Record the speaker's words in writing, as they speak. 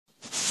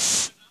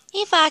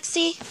Hey,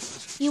 Foxy.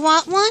 You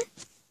want one?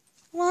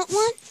 Want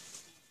one?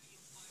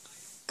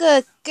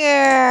 Good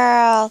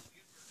girl.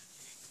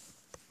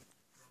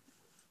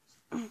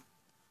 Where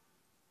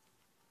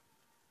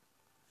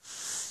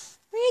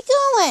you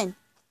going?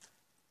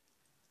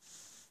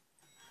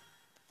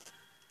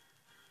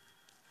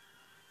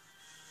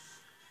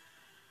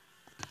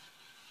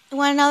 You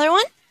want another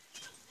one?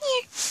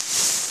 Here.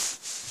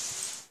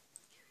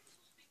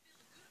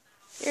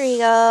 Here you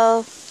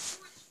go.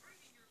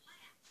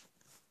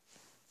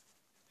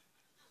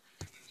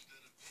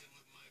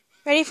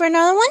 Ready for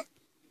another one?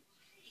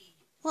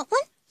 Want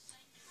one?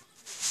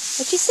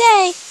 What you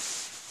say?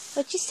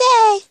 What you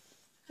say?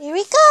 Here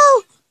we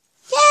go.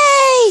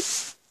 Yay!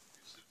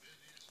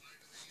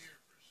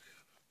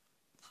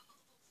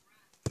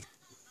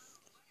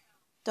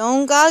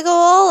 Don't goggle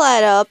all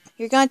that up.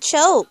 You're gonna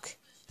choke.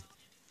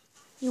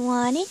 You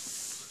want it?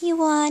 You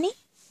want it?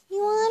 You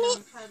want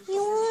it? You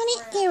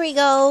want it? Here we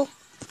go.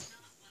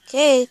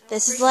 Okay,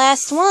 this is the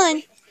last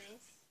one.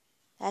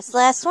 That's the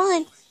last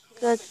one.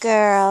 Good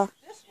girl.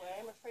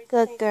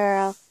 Good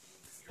girl.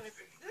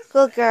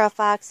 Good girl,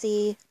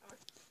 Foxy.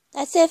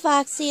 That's it,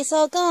 Foxy. It's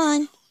all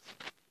gone.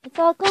 It's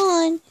all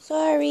gone.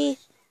 Sorry.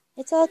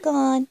 It's all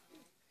gone.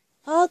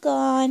 All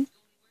gone.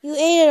 You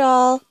ate it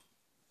all.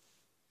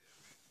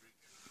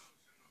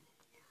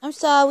 I'm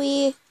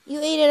sorry. You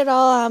ate it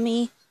all on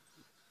me.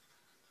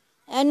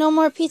 I had no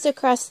more pizza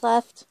crust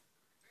left.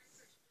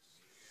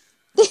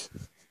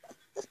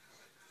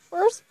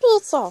 Where's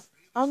pizza?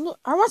 I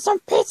want some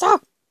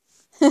pizza.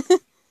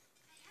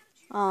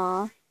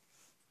 Aw,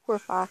 poor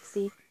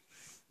Foxy.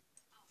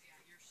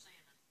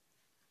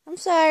 I'm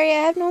sorry,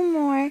 I have no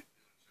more.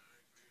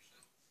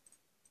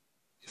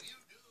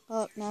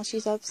 Oh, now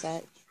she's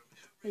upset.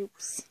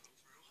 Oops.